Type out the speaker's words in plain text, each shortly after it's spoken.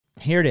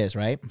here it is,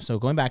 right? So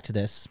going back to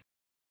this,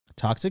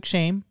 toxic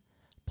shame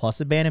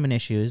plus abandonment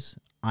issues.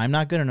 I'm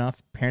not good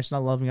enough. Parents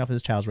not loving me up as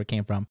a child is where it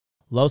came from.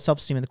 Low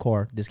self-esteem at the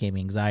core. This gave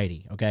me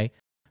anxiety. Okay.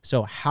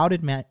 So how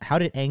did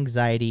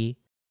anxiety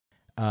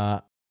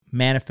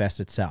manifest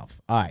itself?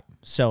 All right.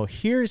 So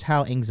here's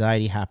how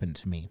anxiety happened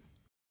to me.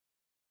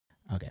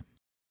 Okay.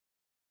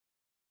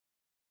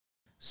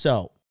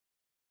 So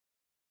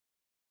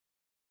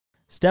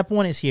step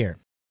one is here.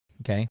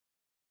 Okay.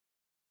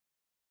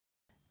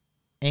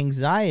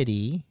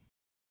 Anxiety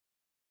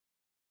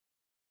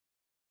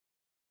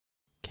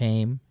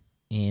came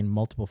in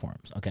multiple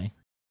forms. Okay.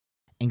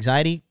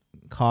 Anxiety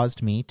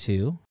caused me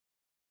to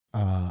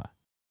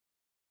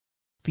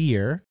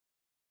fear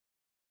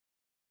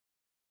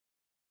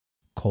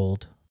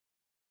cold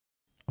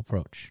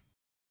approach.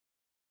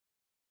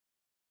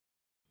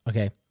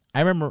 Okay. I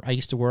remember I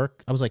used to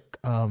work. I was like,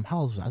 how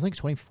old was I? I was like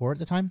 24 at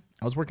the time.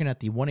 I was working at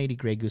the 180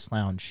 Grey Goose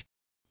Lounge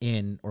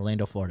in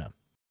Orlando, Florida.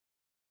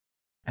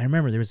 I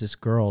remember there was this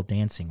girl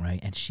dancing, right?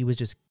 And she was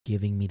just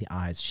giving me the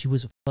eyes. She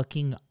was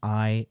fucking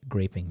eye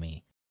graping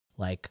me.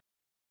 Like,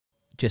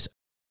 just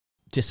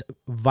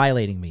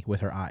violating me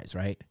with her eyes,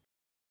 right?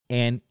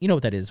 And you know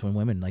what that is when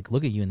women like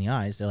look at you in the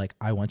eyes. They're like,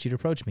 I want you to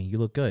approach me. You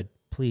look good.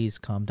 Please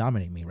come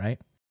dominate me, right?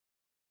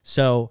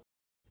 So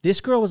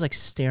this girl was like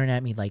staring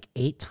at me like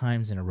 8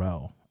 times in a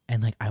row.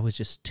 And like, I was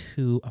just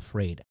too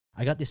afraid.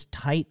 I got this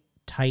tight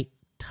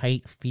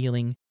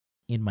feeling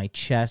in my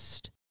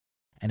chest.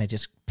 And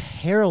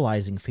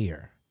paralyzing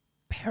fear.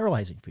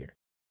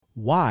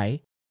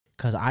 Why?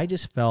 Because I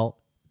just felt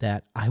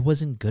that I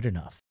wasn't good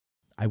enough.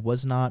 I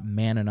was not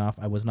man enough.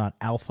 I was not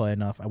alpha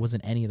enough. I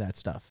wasn't any of that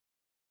stuff.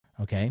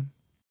 Okay?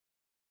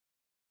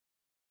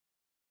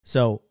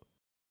 So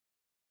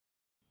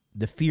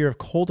the fear of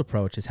cold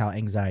approach is how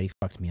anxiety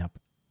fucked me up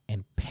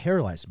and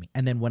paralyzed me.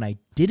 And then when I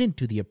didn't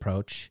do the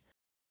approach,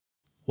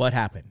 what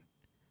happened?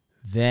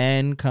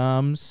 Then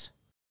comes,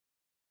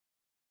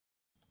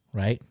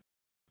 right?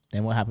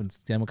 Then what happens?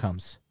 Then what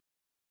comes?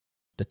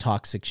 The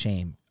toxic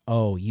shame.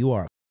 Oh, you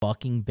are a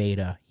fucking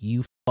beta.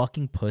 You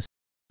fucking pussy.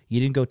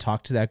 You didn't go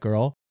talk to that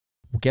girl.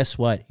 Well, guess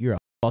what? You're a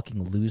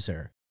fucking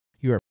loser.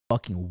 You're a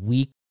fucking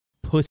weak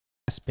pussy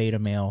ass beta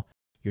male.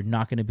 You're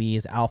not going to be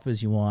as alpha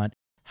as you want.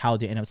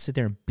 And I would sit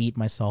there and beat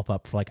myself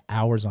up for like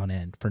hours on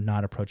end for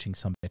not approaching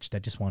some bitch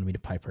that just wanted me to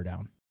pipe her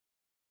down.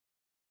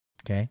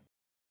 Okay?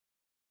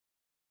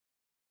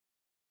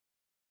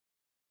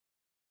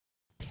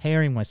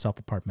 Tearing myself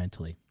apart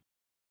mentally.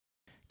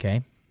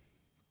 Okay.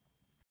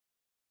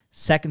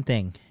 Second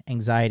thing,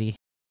 anxiety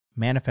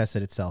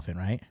manifested itself in,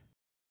 right?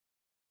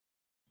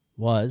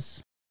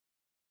 Was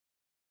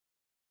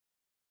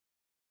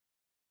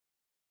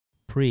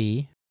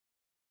premature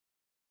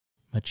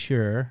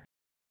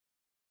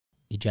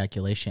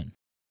ejaculation.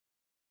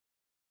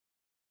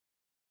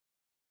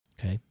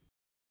 Okay.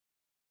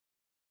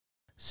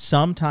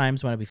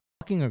 Sometimes when I'd be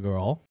fucking a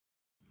girl,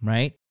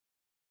 right?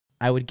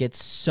 I would get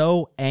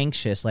so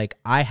anxious. Like,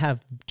 I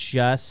have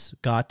just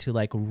got to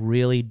like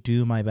really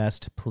do my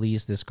best to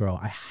please this girl.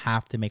 I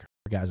have to make her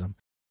orgasm.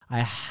 I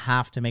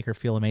have to make her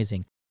feel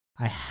amazing.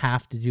 I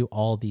have to do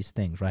all these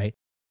things, right?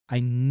 I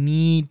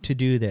need to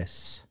do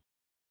this.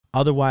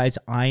 Otherwise,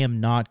 I am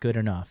not good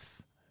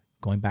enough.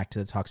 Going back to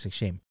the toxic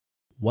shame.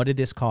 What did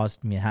this cause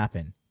me to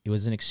happen? It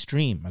was an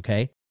extreme,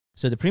 okay?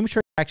 So the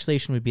premature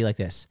ejaculation would be like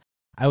this.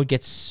 I would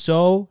get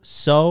so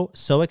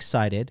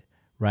excited,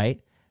 right?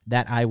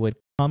 That I would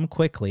come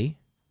quickly,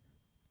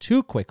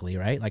 too quickly,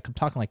 right? Like I'm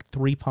talking like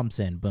 3 pumps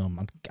in, boom,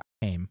 I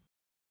came.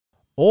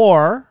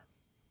 Or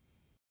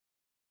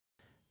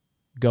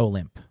go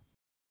limp.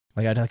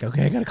 Like I'd like,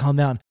 okay, I gotta calm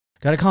down.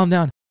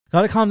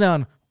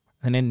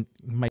 And then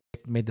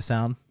made the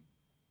sound.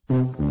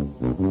 And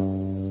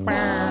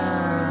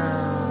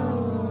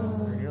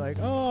you're like,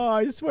 oh,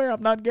 I swear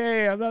I'm not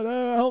gay. I'm not,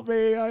 help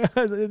me.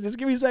 Just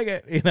give me a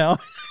second, you know?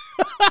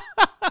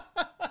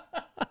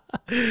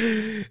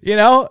 You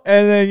know,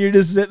 and then you're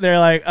just sitting there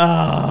like,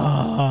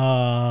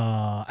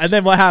 ah. And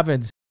then what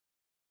happens?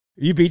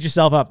 You beat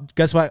yourself up.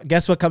 Guess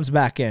what comes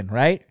back in,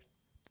 right?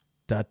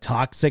 The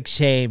toxic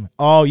shame.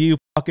 Oh, you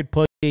fucking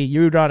pussy.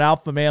 You're not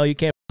alpha male. You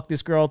can't fuck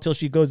this girl until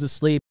she goes to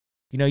sleep.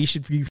 You know, you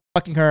should be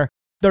fucking her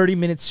 30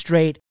 minutes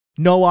straight.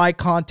 No eye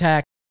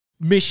contact.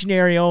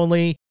 Missionary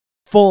only.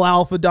 Full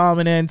alpha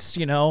dominance,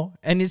 you know?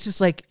 And it's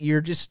just like, you're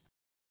just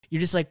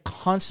like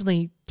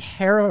constantly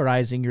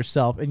terrorizing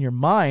yourself in your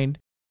mind,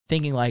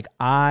 thinking like,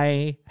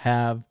 I've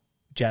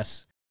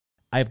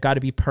got to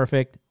be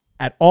perfect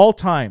at all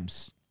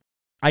times.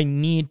 I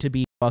need to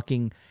be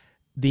fucking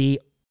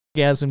the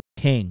orgasm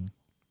king.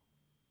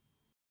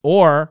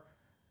 Or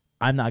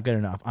I'm not good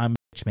enough. I'm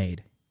bitch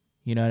made.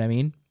 You know what I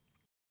mean?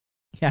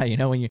 Yeah, you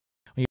know, when your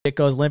dick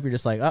goes limp, you're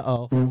just like,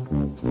 uh-oh.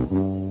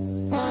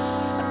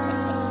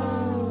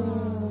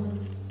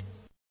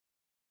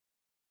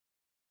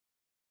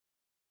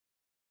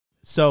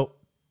 So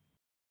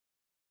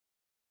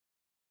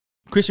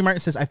Christian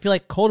Martin says, I feel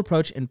like cold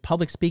approach and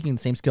public speaking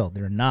the same skill.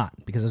 They're not,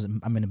 because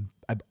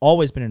I've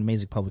always been an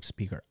amazing public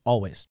speaker,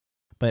 always.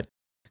 But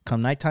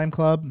come nighttime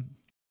club,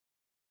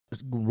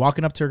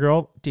 walking up to a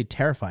girl, dude,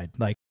 terrified,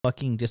 like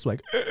fucking just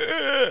like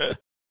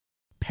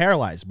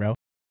paralyzed, bro,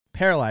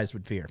 paralyzed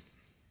with fear.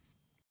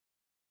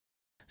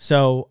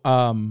 So,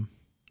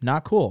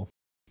 not cool,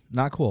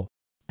 not cool.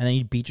 And then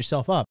you beat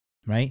yourself up,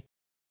 right?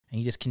 And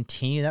you just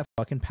continue that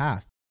fucking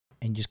path,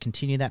 and just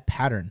continue that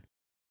pattern,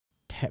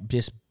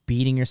 just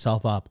beating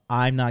yourself up.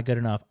 I'm not good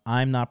enough.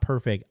 I'm not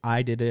perfect.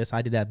 I did this.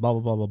 I did that. Blah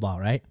blah blah blah blah.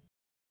 Right?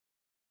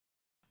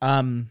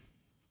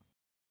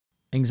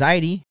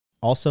 Anxiety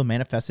also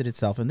manifested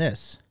itself in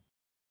this.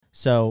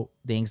 So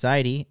the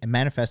anxiety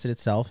manifested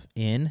itself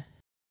in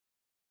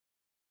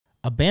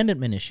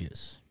abandonment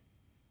issues.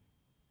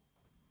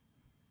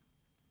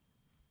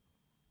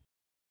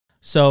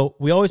 So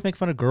we always make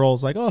fun of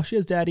girls like, oh, she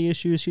has daddy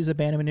issues, she's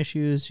abandonment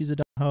issues, she's a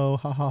dumb hoe,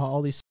 ha ha ha,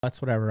 all these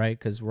sluts, whatever, right?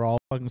 Because we're all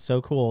fucking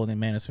so cool in the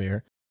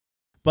manosphere.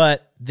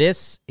 But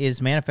this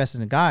is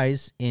manifested in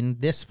guys in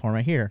this form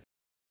right here.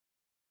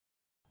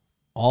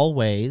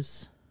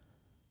 Always.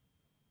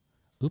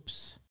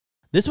 Oops.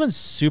 This one's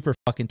super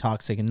fucking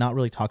toxic and not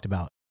really talked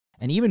about.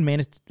 And even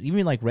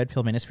like red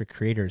pill manosphere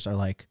creators are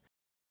like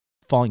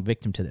falling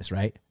victim to this,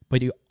 right?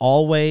 But you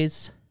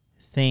always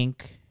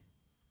think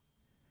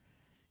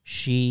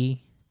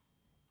she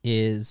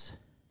is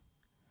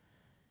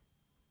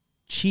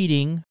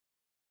cheating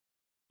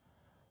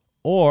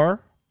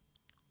or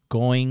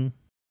going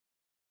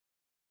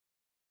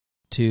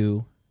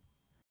to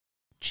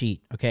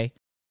cheat, okay?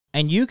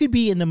 And you could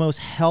be in the most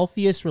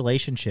healthiest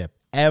relationship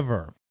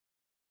ever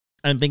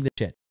and think this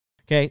shit,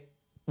 okay?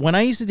 When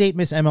I used to date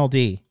Miss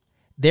MLD,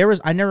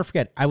 I never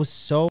forget, I was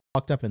so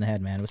fucked up in the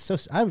head, man.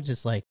 I was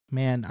just like,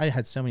 man, I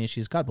had so many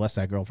issues. God bless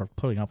that girl for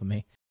putting up with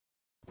me.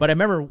 But I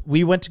remember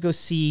we went to go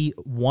see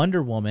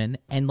Wonder Woman,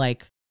 and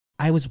like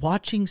I was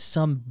watching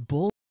some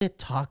bullshit,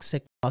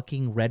 toxic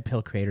fucking red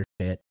pill creator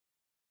shit,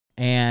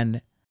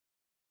 and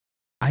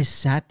I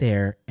sat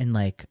there and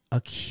like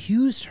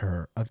accused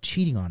her of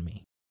cheating on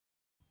me.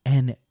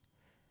 And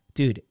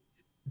dude,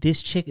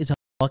 this chick is a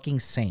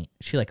fucking saint.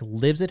 She like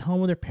lives at home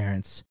with her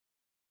parents,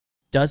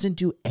 doesn't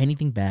do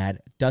anything bad,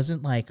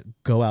 doesn't like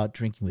go out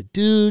drinking with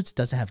dudes,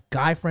 doesn't have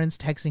guy friends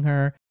texting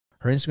her.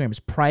 Her Instagram is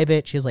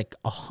private. She has like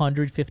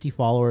 150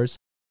 followers,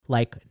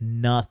 like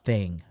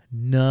nothing.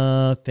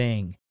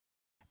 And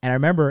I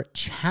remember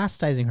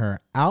chastising her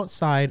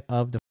outside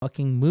of the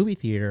fucking movie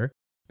theater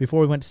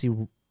before we went to see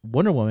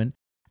Wonder Woman,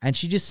 and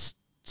she just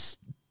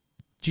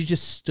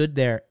stood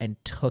there and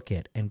took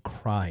it and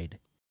cried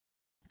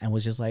and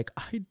was just like,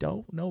 I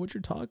don't know what you're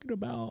talking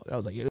about. I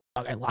was like, you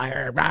fucking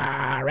liar,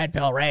 rah, red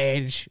pill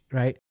rage,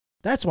 right?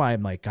 That's why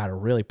I'm like, gotta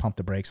really pump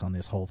the brakes on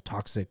this whole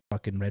toxic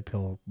fucking red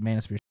pill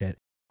manosphere shit.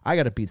 I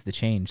gotta beat the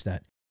change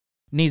that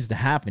needs to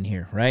happen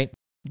here, right?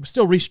 We're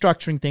still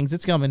restructuring things.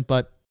 It's coming,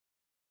 but,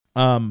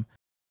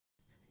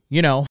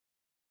 you know,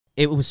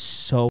 it was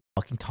so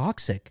fucking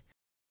toxic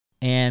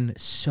and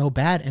so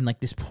bad. And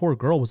like this poor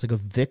girl was like a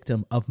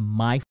victim of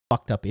my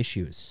fucked up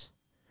issues.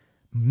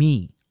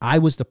 I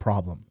was the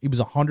problem. It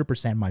was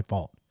 100% my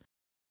fault.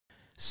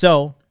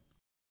 So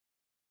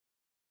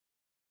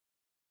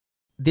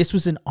this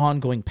was an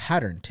ongoing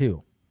pattern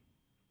too.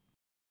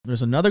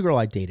 There's another girl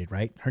I dated,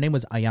 right? Her name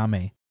was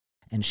Ayame.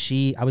 And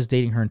I was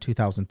dating her in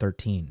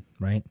 2013,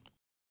 right?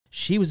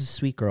 She was a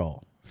sweet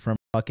girl from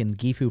fucking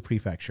Gifu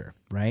Prefecture,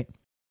 right?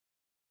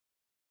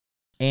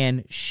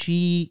 And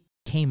she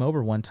came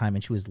over one time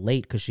and she was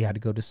late because she had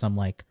to go to some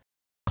like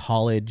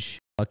college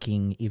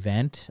fucking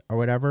event or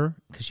whatever.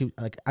 Because she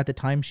like at the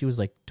time she was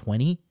like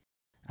 20.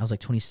 I was like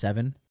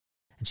 27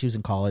 and she was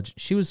in college.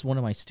 She was one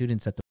of my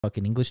students at the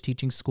fucking English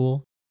teaching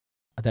school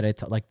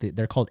that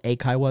they're called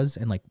Eikaiwas,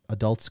 and like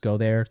adults go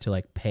there to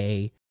like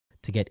pay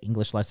to get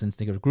English lessons,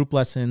 to go to group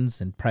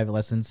lessons and private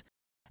lessons.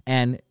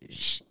 And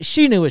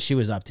she knew what she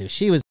was up to.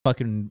 She was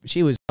fucking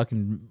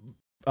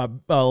a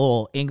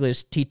little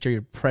English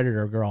teacher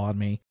predator girl on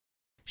me.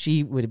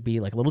 She would be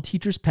like a little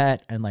teacher's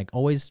pet and like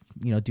always,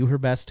 you know, do her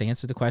best to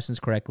answer the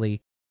questions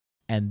correctly.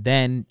 And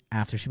then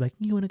after she'd be like,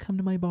 you want to come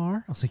to my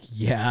bar? I was like,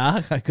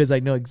 yeah, because I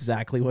know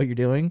exactly what you're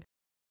doing.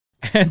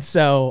 And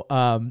so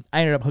I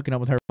ended up hooking up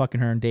with her, fucking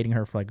her, and dating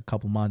her for like a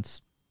couple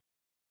months.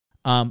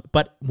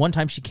 But one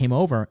time she came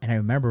over and I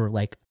remember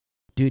like,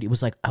 dude, it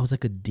was like, I was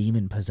like a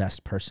demon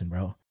possessed person,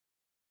 bro.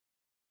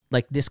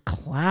 Like this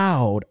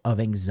cloud of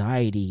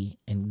anxiety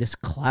and this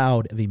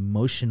cloud of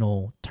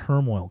emotional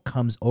turmoil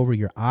comes over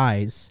your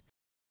eyes.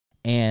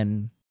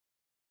 And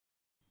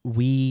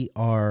we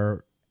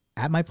are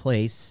at my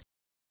place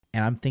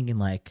and I'm thinking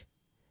like,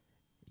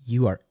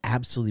 we're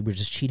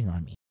just cheating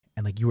on me.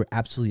 And like, you were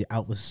absolutely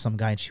out with some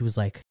guy. And she was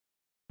like,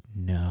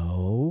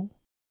 no,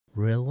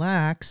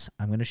 relax.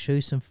 I'm going to show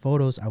you some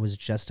photos. I was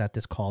just at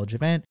this college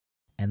event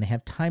and they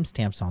have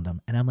timestamps on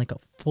them. And I'm like a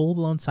full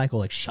blown psycho,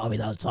 like, show me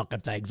those fucking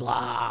things.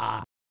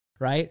 Blah.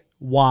 Right?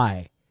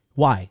 Why?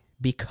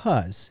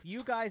 Because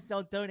you guys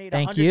don't donate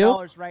Thank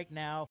 $100 right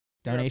now.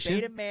 Donation. You're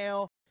a beta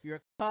male. You're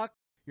a cuck.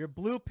 You're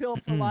blue pill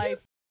for life.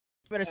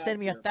 You better send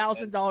me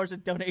 $1,000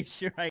 in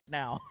donation right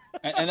now.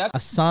 And that's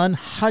Asan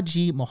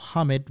Haji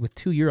Mohammed with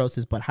 €2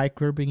 says, but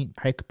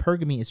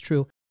hypergamy is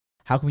true.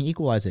 How can we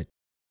equalize it?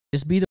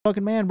 Just be the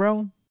fucking man,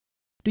 bro.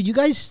 Dude, you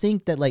guys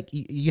think that like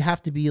you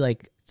have to be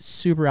like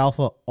super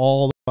alpha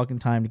all the fucking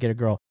time to get a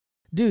girl.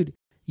 Dude,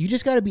 you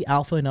just got to be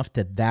alpha enough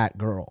to that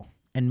girl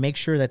and make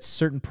sure that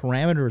certain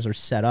parameters are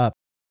set up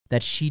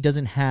that she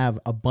doesn't have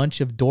a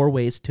bunch of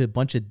doorways to a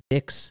bunch of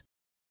dicks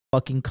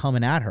fucking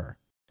coming at her,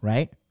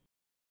 right?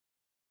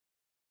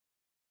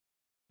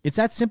 It's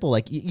that simple.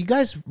 Like you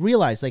guys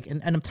realize, like,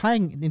 and I'm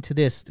tying into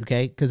this,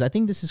 okay? Because I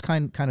think this is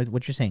kind of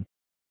what you're saying.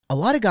 A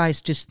lot of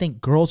guys just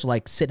think girls are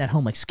like sitting at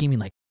home, like scheming,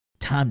 like,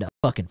 time to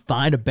fucking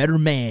find a better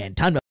man.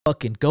 Time to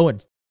fucking go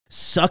and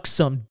suck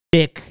some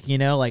dick, you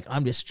know? Like,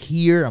 I'm just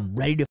here. I'm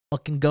ready to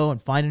fucking go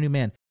and find a new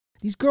man.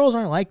 These girls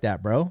aren't like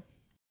that, bro.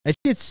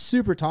 It's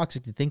super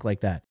toxic to think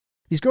like that.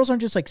 These girls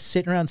aren't just like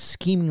sitting around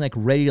scheming, like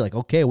ready to like,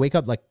 okay, wake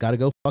up, like, gotta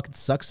go fucking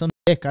suck some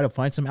dick. Gotta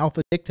find some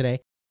alpha dick today.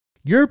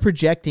 You're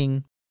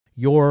projecting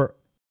your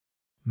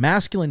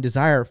masculine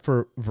desire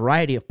for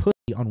variety of pussy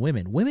on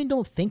women. Women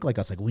don't think like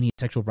us, like we need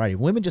sexual variety.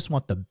 Women just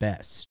want the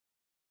best.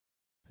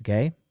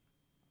 Okay?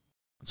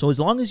 So as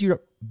long as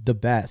you're the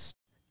best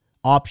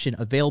option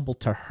available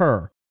to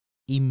her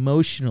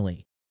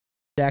emotionally,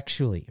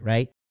 sexually,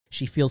 right?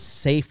 She feels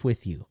safe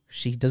with you.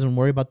 She doesn't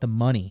worry about the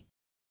money.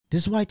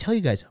 This is why I tell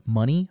you guys,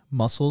 money,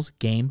 muscles,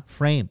 game,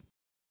 frame.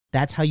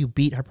 That's how you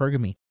beat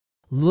hypergamy.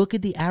 Look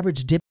at the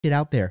average dipshit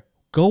out there.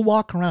 Go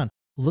walk around.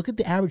 Look at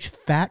the average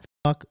fat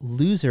fuck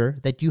loser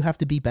that you have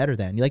to be better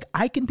than. You're like,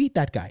 I can beat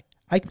that guy.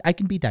 I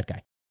can beat that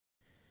guy.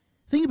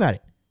 Think about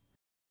it.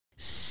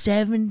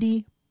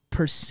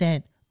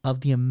 70%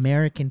 of the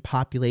American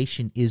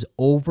population is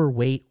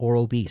overweight or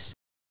obese.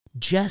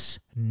 Just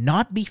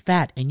not be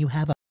fat and you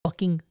have a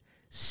fucking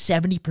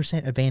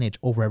 70% advantage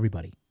over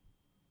everybody.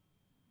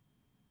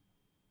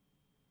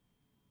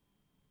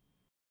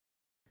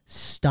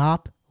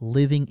 Stop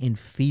living in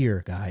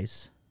fear,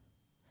 guys.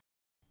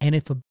 And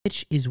if a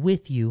bitch is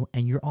with you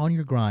and you're on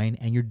your grind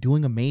and you're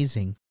doing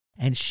amazing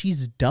and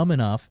she's dumb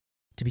enough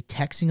to be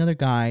texting other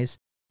guys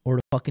or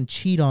to fucking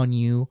cheat on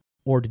you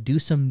or to do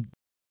some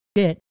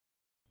shit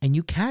and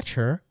you catch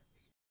her,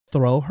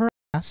 throw her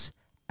ass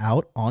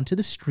out onto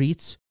the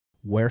streets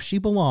where she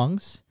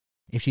belongs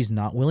if she's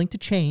not willing to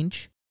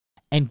change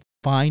and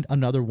find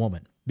another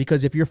woman.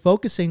 Because if you're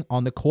focusing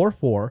on the core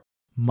four,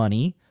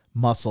 money,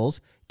 muscles,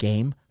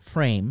 game,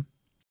 frame,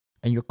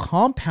 and you're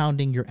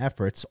compounding your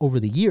efforts over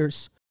the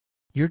years,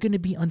 you're going to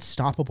be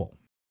unstoppable.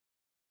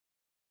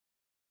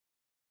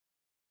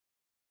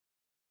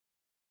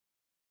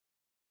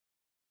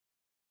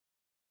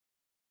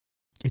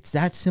 It's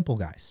that simple,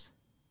 guys.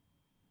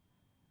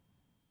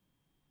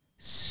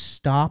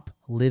 Stop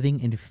living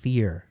in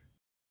fear.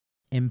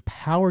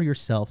 Empower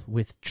yourself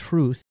with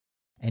truth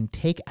and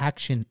take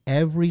action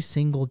every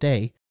single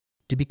day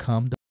to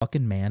become the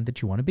fucking man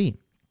that you want to be.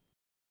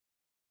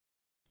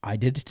 I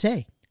did it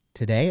today.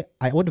 Today,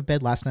 I went to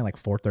bed last night like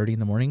 4:30 in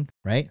the morning,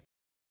 right?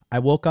 I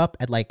woke up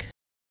at like,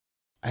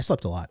 I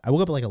slept a lot. I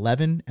woke up at like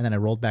 11 and then I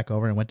rolled back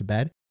over and went to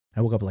bed.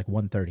 I woke up at like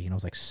 1:30 and I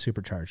was like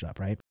super charged up,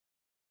 right?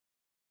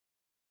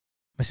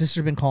 My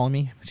sister's been calling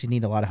me. She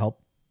needed a lot of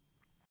help.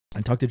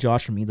 I talked to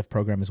Josh from the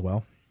program as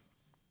well.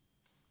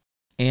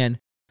 And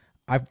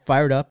I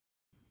fired up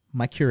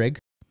my Keurig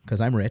because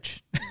I'm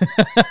rich.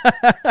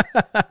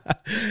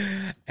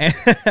 And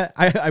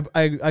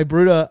I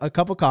brewed a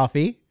cup of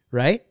coffee,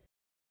 right?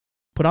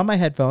 Put on my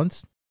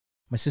headphones.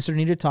 My sister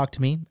needed to talk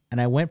to me, and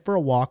I went for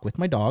a walk with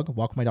my dog.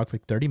 Walked my dog for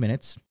like 30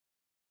 minutes.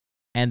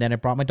 And then I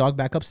brought my dog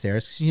back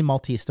upstairs. She's a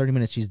Maltese. 30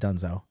 minutes, she's done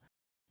so.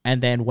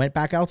 And then went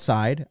back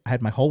outside. I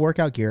had my whole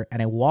workout gear,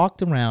 and I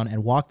walked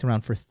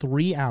around for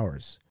 3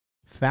 hours.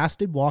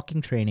 Fasted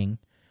walking training,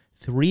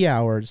 3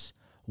 hours,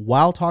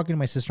 while talking to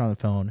my sister on the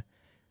phone,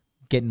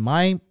 getting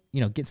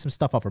getting some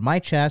stuff off of my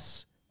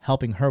chest,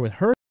 helping her with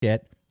her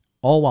shit,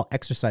 all while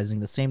exercising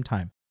at the same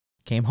time.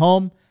 Came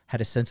home, had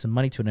to send some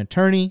money to an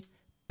attorney,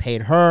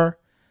 paid her,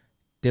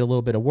 did a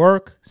little bit of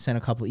work, sent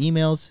a couple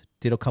emails,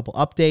 did a couple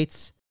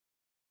updates,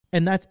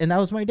 and that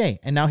was my day.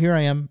 And now here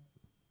I am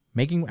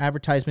making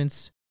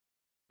advertisements,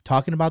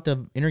 talking about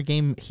the Inner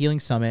Game Healing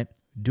Summit,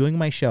 doing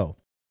my show.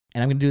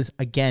 And I'm going to do this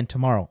again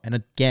tomorrow, and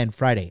again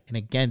Friday, and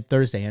again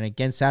Thursday, and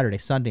again Saturday,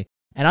 Sunday.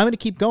 And I'm going to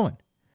keep going.